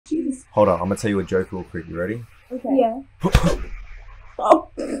Hold on, I'm gonna tell you a joke real quick. You ready? Okay. Yeah. Oh.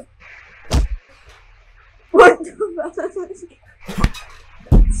 What the fuck?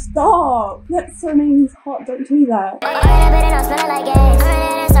 Stop! That surname's hot, don't do that.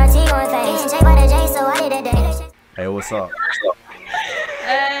 Hey, what's up?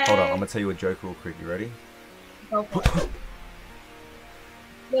 Hey. Hold on, I'm gonna tell you a joke real quick. You ready? Go for it.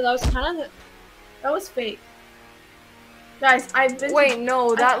 Yeah, that was kind of... That was fake. Guys, I've been... Wait,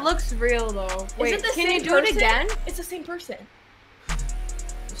 no, that looks real though. Wait, Is it the can same you do it person? again? It's the same person.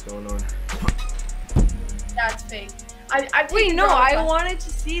 What's going on? That's fake. Wait, no, I wanted to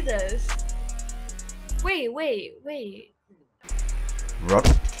see this. Wait. Rock.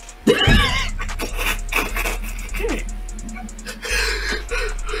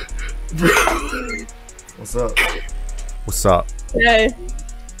 What's up? What's up? Hey.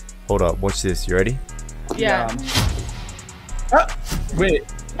 Hold up, watch this. You ready? Yeah. Wait.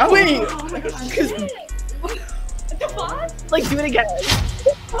 Oh, Wait. What the fuck? Like, do it again.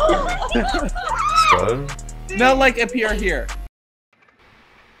 Let's go. No, like appear here.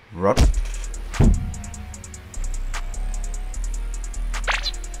 Rock.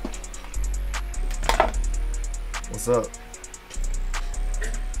 What's up?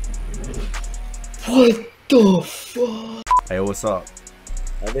 What the fuck? Hey, what's up?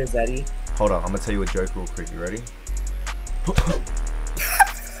 What is Eddie? Hold on, I'm gonna tell you a joke real quick. You ready?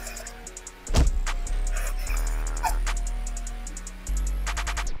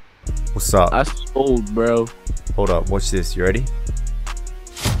 What's up? That's old, bro. Hold up, watch this. You ready?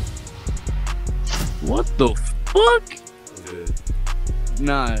 What the fuck? Good.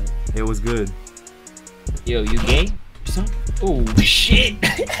 Nah. It was good. Yo, you gay? Son? Oh shit.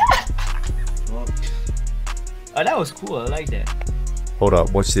 Oh, that was cool. I like that. Hold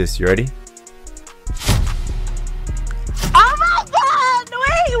up, watch this. You ready? Oh my god!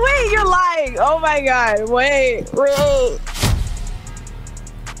 Wait, you're lying. Oh my god. Wait.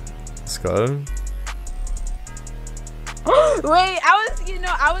 Let's go. Wait,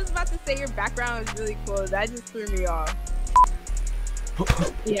 I was about to say your background was really cool. That just threw me off.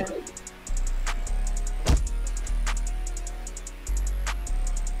 Yeah.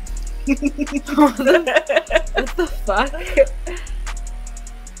 What the fuck?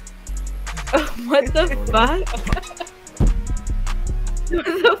 What the fuck? What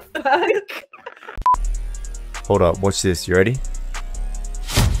the fuck? Hold up, watch this. You ready?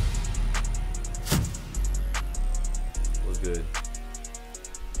 Was good.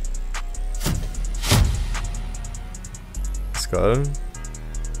 Let's go.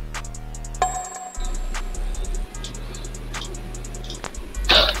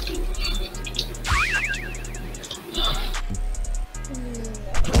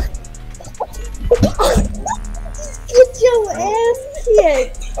 Get your ass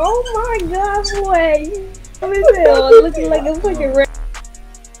kicked! Oh my god, boy! Come in here, looking like a fucking rat.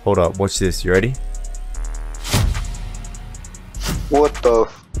 Hold up, watch this. You ready? What the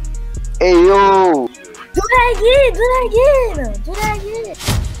f- Hey yo! Do that again!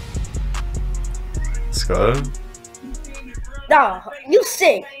 Let's go. Nah, you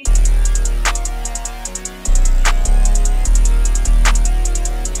sick.